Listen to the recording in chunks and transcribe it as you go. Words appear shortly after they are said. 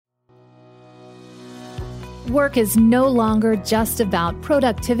Work is no longer just about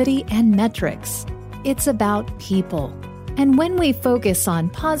productivity and metrics. It's about people. And when we focus on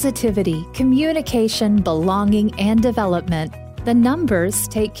positivity, communication, belonging, and development, the numbers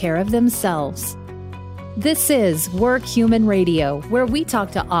take care of themselves. This is Work Human Radio, where we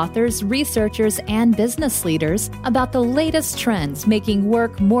talk to authors, researchers, and business leaders about the latest trends making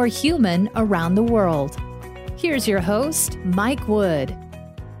work more human around the world. Here's your host, Mike Wood.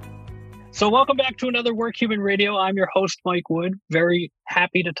 So welcome back to another Work Human Radio. I'm your host, Mike Wood. Very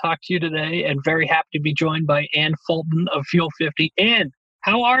happy to talk to you today and very happy to be joined by Ann Fulton of Fuel 50. Ann,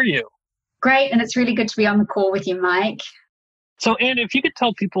 how are you? Great, and it's really good to be on the call with you, Mike. So Ann, if you could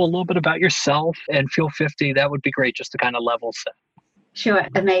tell people a little bit about yourself and Fuel 50, that would be great just to kind of level set. Sure,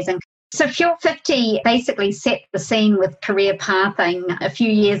 amazing. So Fuel 50 basically set the scene with career pathing a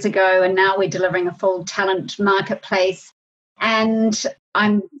few years ago, and now we're delivering a full talent marketplace. And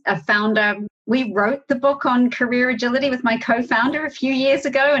I'm a founder. We wrote the book on career agility with my co-founder a few years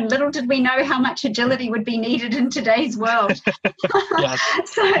ago, and little did we know how much agility would be needed in today's world.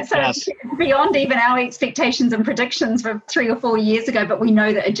 Yes. Beyond even our expectations and predictions from 3 or 4 years ago, but we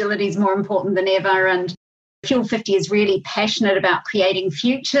know that agility is more important than ever. And Fuel 50 is really passionate about creating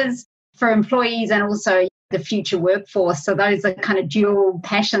futures for employees and also the future workforce. So those are kind of dual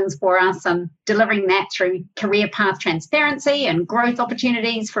passions for us, and delivering that through career path transparency and growth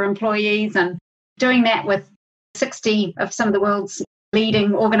opportunities for employees, and doing that with 60 of some of the world's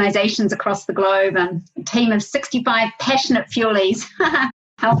leading organizations across the globe, and a team of 65 passionate fuelies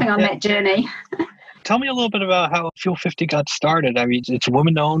helping on that journey. Tell me a little bit about how Fuel 50 got started. I mean, it's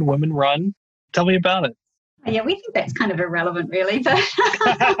women-owned, women-run. Tell me about it. Yeah, we think that's kind of irrelevant, really, but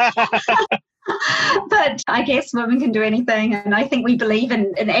but I guess women can do anything. And I think we believe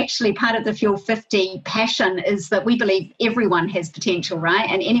in actually part of the Fuel 50 passion is that we believe everyone has potential, right?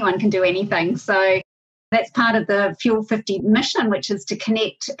 And anyone can do anything. So that's part of the Fuel 50 mission, which is to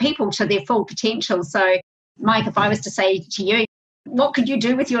connect people to their full potential. So Mike, if I was to say to you, what could you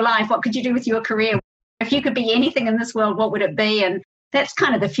do with your life? What could you do with your career? If you could be anything in this world, what would it be? And that's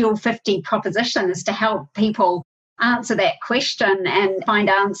kind of the Fuel 50 proposition, is to help people answer that question and find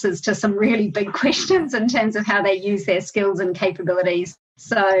answers to some really big questions in terms of how they use their skills and capabilities.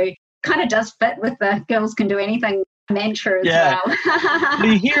 So kind of does fit with the girls can do anything mantra as well.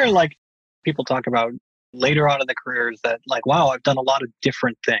 You hear like people talk about later on in the careers that like, wow, I've done a lot of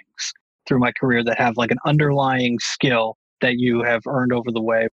different things through my career that have like an underlying skill that you have earned over the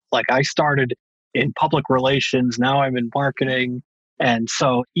way. Like I started in public relations, now I'm in marketing. And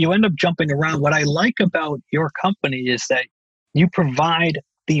so you end up jumping around. What I like about your company is that you provide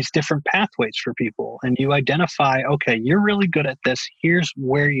these different pathways for people and you identify, okay, you're really good at this. Here's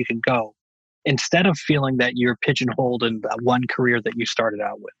where you can go, instead of feeling that you're pigeonholed in one career that you started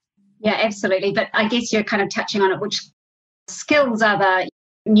out with. Yeah, absolutely. But I guess you're kind of touching on it, which skills are the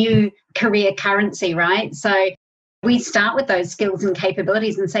new career currency, right? So we start with those skills and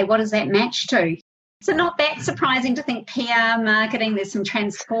capabilities and say, what does that match to? So not that surprising to think PR, marketing, there's some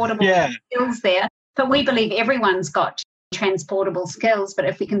transportable skills there. But we believe everyone's got transportable skills. But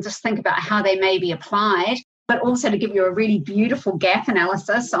if we can just think about how they may be applied, but also to give you a really beautiful gap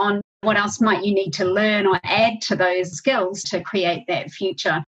analysis on what else might you need to learn or add to those skills to create that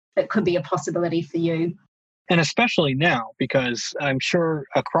future that could be a possibility for you. And especially now, because I'm sure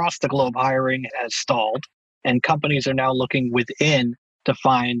across the globe hiring has stalled and companies are now looking within to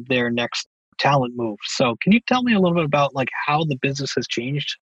find their next talent move. So can you tell me a little bit about like how the business has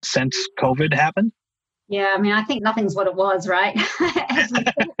changed since COVID happened? Yeah, I mean, I think nothing's what it was, right? As we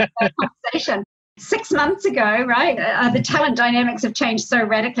conversation 6 months ago, right? The talent dynamics have changed so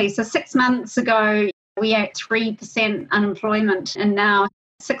radically. So 6 months ago, we had 3% unemployment, and now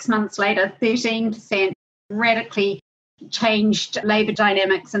 6 months later, 13%. Radically changed labour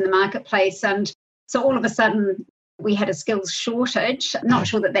dynamics in the marketplace. And so all of a sudden, we had a skills shortage. I'm not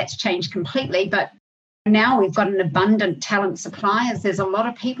sure that that's changed completely, but now we've got an abundant talent supply as there's a lot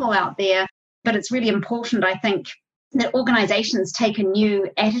of people out there. But it's really important, I think, that organisations take a new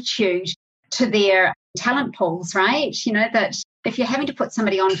attitude to their talent pools, right? You know, that if you're having to put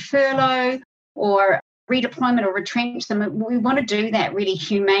somebody on furlough or redeployment or retrench them, we want to do that really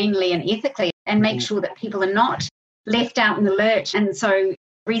humanely and ethically and make sure that people are not left out in the lurch. And so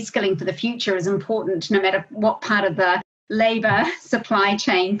reskilling for the future is important no matter what part of the labour supply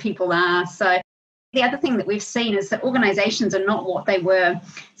chain people are. So the other thing that we've seen is that organisations are not what they were.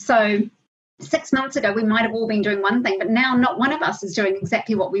 So 6 months ago, we might have all been doing one thing, but now not one of us is doing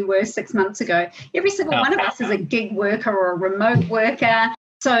exactly what we were 6 months ago. Every single one of us is a gig worker or a remote worker.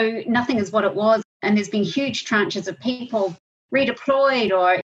 So nothing is what it was. And there's been huge tranches of people redeployed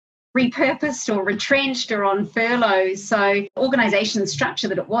or repurposed or retrenched or on furlough. So organization structure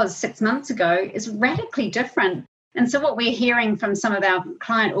that it was 6 months ago is radically different. And so what we're hearing from some of our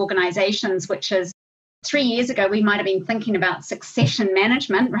client organizations, which is 3 years ago, we might have been thinking about succession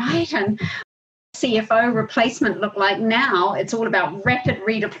management, right? And CFO replacement look like now. It's all about rapid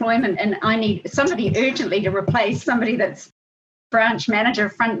redeployment. And I need somebody urgently to replace somebody that's branch manager,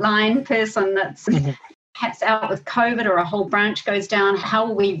 frontline person that's perhaps out with COVID or a whole branch goes down. How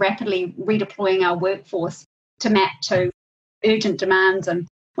are we rapidly redeploying our workforce to map to urgent demands? And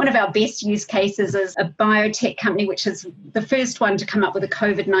one of our best use cases is a biotech company, which is the first one to come up with a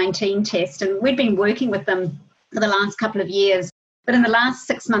COVID-19 test. And we've been working with them for the last couple of years. But in the last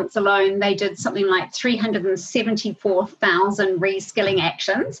 6 months alone, they did something like 374,000 reskilling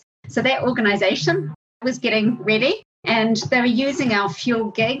actions. So that organization was getting ready and they were using our fuel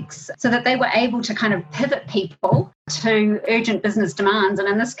gigs so that they were able to kind of pivot people to urgent business demands. And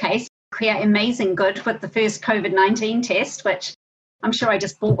in this case, create amazing good with the first COVID-19 test, which I'm sure I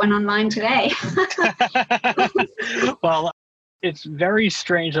just bought one online today. Well, it's very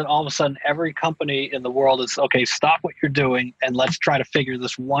strange that all of a sudden every company in the world is, okay, stop what you're doing and let's try to figure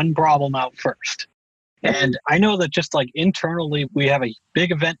this one problem out first. And I know that just like internally, we have a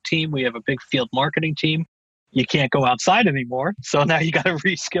big event team, we have a big field marketing team. You can't go outside anymore. So now you got to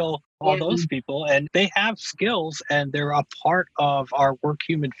reskill all those people. And they have skills and they're a part of our work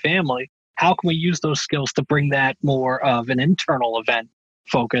human family. How can we use those skills to bring that more of an internal event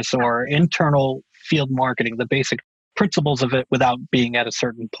focus or internal field marketing, the basic principles of it without being at a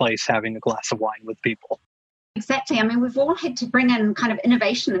certain place, having a glass of wine with people? Exactly. I mean, we've all had to bring in kind of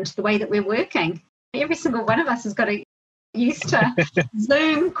innovation into the way that we're working. Every single one of us has got to get used to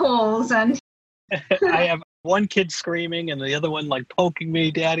Zoom calls. And I have one kid screaming and the other one like poking me,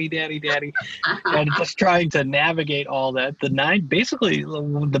 daddy, daddy, daddy, and just trying to navigate all that. Basically,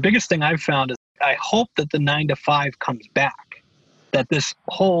 the biggest thing I've found is I hope that the 9 to 5 comes back, that this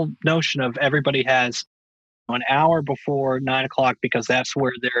whole notion of everybody has an hour before 9 o'clock because that's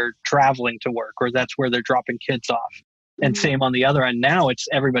where they're traveling to work or that's where they're dropping kids off. And same on the other end. Now it's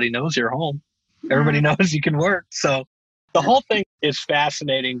everybody knows you're home. Everybody knows you can work. So the whole thing is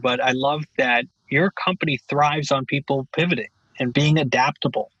fascinating, but I love that your company thrives on people pivoting and being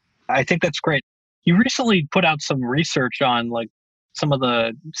adaptable. I think that's great. You recently put out some research on like some of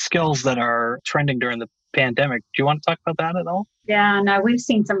the skills that are trending during the pandemic. Do you want to talk about that at all? Yeah, no, we've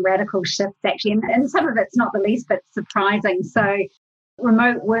seen some radical shifts actually, and some of it's not the least bit surprising. So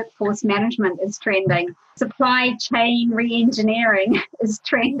remote workforce management is trending. Supply chain re-engineering is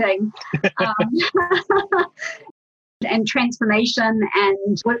trending. And transformation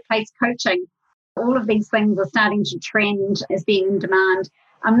and workplace coaching. All of these things are starting to trend as being in demand.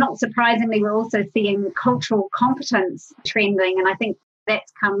 Not surprisingly, we're also seeing cultural competence trending. And I think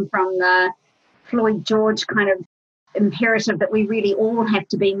that's come from the Floyd George kind of imperative that we really all have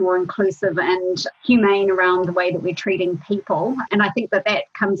to be more inclusive and humane around the way that we're treating people. And I think that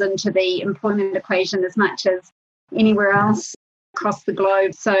comes into the employment equation as much as anywhere else across the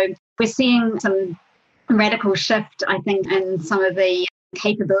globe. So we're seeing some radical shift, I think, in some of the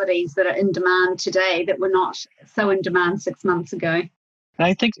capabilities that are in demand today that were not so in demand 6 months ago. And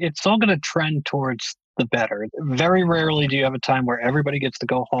I think it's all going to trend towards the better. Very rarely do you have a time where everybody gets to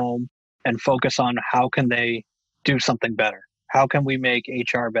go home and focus on how can they do something better? How can we make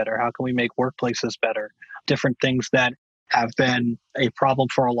HR better? How can we make workplaces better? Different things that have been a problem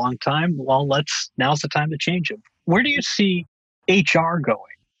for a long time. Well, now's the time to change them. Where do you see HR going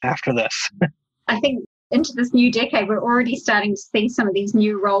after this? I think into this new decade, we're already starting to see some of these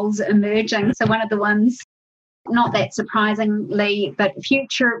new roles emerging. So one of the ones, not that surprisingly, but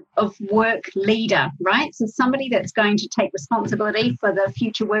future of work leader, right? So somebody that's going to take responsibility for the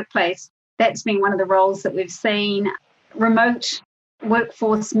future workplace. That's been one of the roles that we've seen. Remote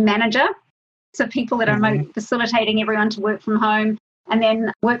workforce manager. So people that are facilitating everyone to work from home. And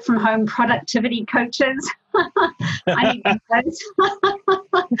then work from home productivity coaches. I need those.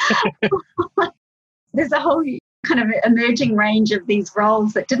 There's a whole kind of emerging range of these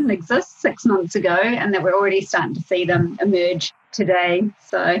roles that didn't exist 6 months ago and that we're already starting to see them emerge today.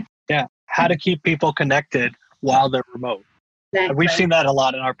 So yeah, how to keep people connected while they're remote. Exactly. We've seen that a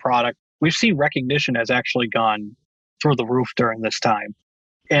lot in our product. We've seen recognition has actually gone through the roof during this time.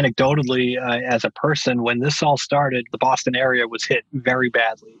 Anecdotally, as a person, when this all started, the Boston area was hit very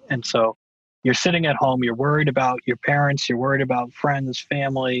badly. And so you're sitting at home, you're worried about your parents, you're worried about friends,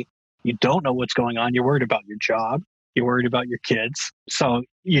 family. You don't know what's going on. You're worried about your job. You're worried about your kids. So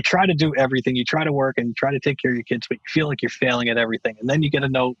you try to do everything. You try to work and you try to take care of your kids, but you feel like you're failing at everything. And then you get a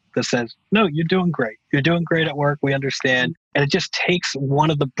note that says, no, you're doing great. You're doing great at work. We understand. And it just takes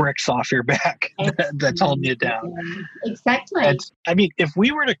one of the bricks off your back that's holding you down. Exactly. I mean, if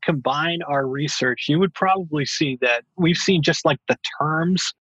we were to combine our research, you would probably see that we've seen just like the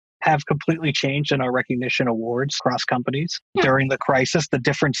terms have completely changed in our recognition awards across companies during the crisis, the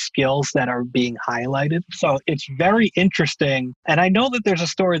different skills that are being highlighted. So it's very interesting. And I know that there's a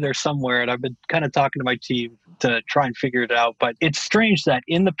story there somewhere, and I've been kind of talking to my team to try and figure it out. But it's strange that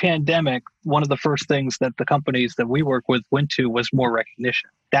in the pandemic, one of the first things that the companies that we work with went to was more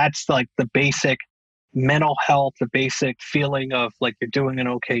recognition. That's like the basic mental health, the basic feeling of like you're doing an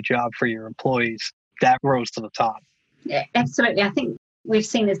okay job for your employees. That rose to the top. Yeah, absolutely. I think we've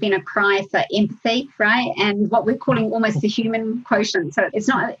seen there's been a cry for empathy, right? And what we're calling almost the human quotient. So it's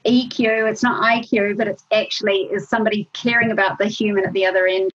not EQ, it's not IQ, but it's actually is somebody caring about the human at the other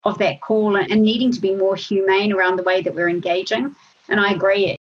end of that call and needing to be more humane around the way that we're engaging. And I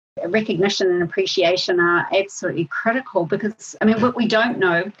agree, recognition and appreciation are absolutely critical because, I mean, what we don't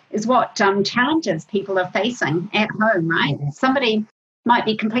know is what challenges people are facing at home, right? Somebody might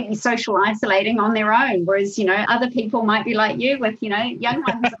be completely social isolating on their own, whereas, other people might be like you with, young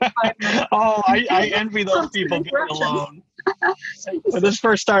ones at home. Oh, I envy those people being alone. When this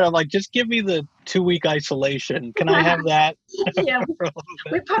first started, I'm like, just give me the 2-week isolation. Can I have that? Yeah,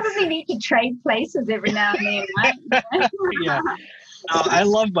 we probably need to trade places every now and then, right? Yeah. I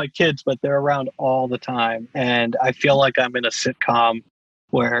love my kids, but they're around all the time. And I feel like I'm in a sitcom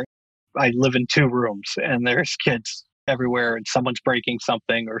where I live in 2 rooms and there's kids everywhere and someone's breaking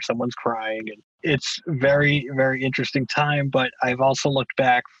something or someone's crying. And it's very, very interesting time. But I've also looked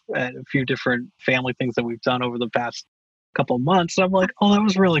back at a few different family things that we've done over the past couple of months. I'm like, oh, that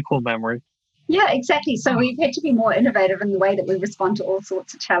was a really cool memory. Yeah, exactly. So we've had to be more innovative in the way that we respond to all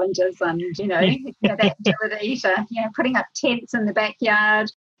sorts of challenges and, that ability to, putting up tents in the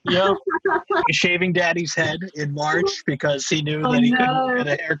backyard. Yeah. Shaving daddy's head in March because he knew that he couldn't get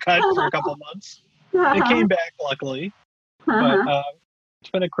a haircut for a couple of months. It came back, luckily. But it's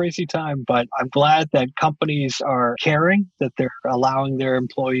been a crazy time. But I'm glad that companies are caring, that they're allowing their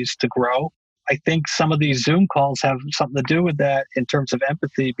employees to grow. I think some of these Zoom calls have something to do with that in terms of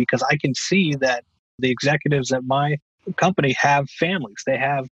empathy, because I can see that the executives at my company have families. They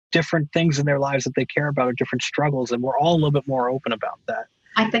have different things in their lives that they care about, or different struggles, and we're all a little bit more open about that.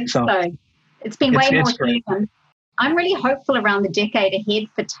 I think so. It's been way more human. I'm really hopeful around the decade ahead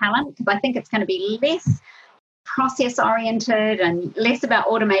for talent, because I think it's going to be less process-oriented and less about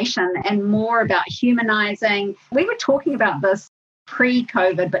automation and more about humanizing. We were talking about this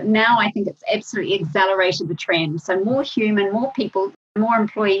pre-COVID, but now I think it's absolutely accelerated the trend. So more human, more people, more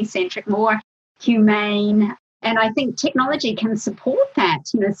employee-centric, more humane. And I think technology can support that,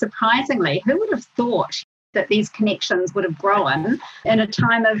 surprisingly. Who would have thought that these connections would have grown in a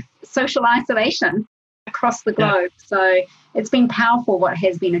time of social isolation across the globe? Yeah. So it's been powerful what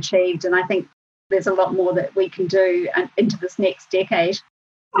has been achieved. And I think there's a lot more that we can do into this next decade.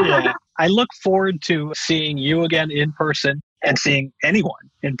 Yeah, I look forward to seeing you again in person and seeing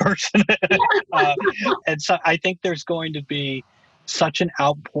anyone in person. And so I think there's going to be such an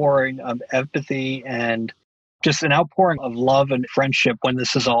outpouring of empathy and just an outpouring of love and friendship when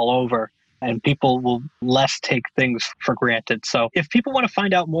this is all over, and people will less take things for granted. So if people want to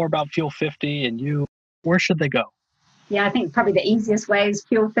find out more about Fuel 50 and you, where should they go? Yeah, I think probably the easiest way is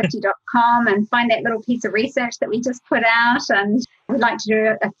fuel50.com and find that little piece of research that we just put out. And we'd like to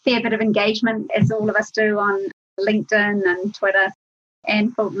do a fair bit of engagement, as all of us do, on LinkedIn and Twitter,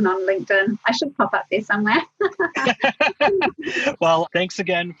 and Fulton on LinkedIn. I should pop up there somewhere. Well, thanks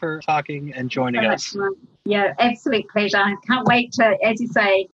again for talking and joining us. Yeah, absolute pleasure. I can't wait to, as you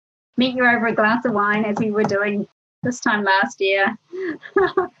say, meet you over a glass of wine as we were doing this time last year.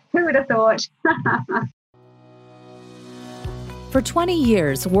 Who would have thought? For 20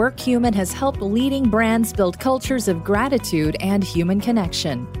 years, WorkHuman has helped leading brands build cultures of gratitude and human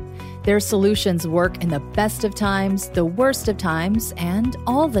connection. Their solutions work in the best of times, the worst of times, and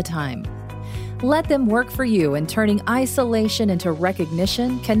all the time. Let them work for you in turning isolation into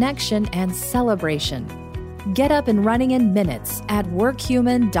recognition, connection, and celebration. Get up and running in minutes at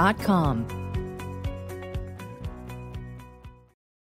WorkHuman.com.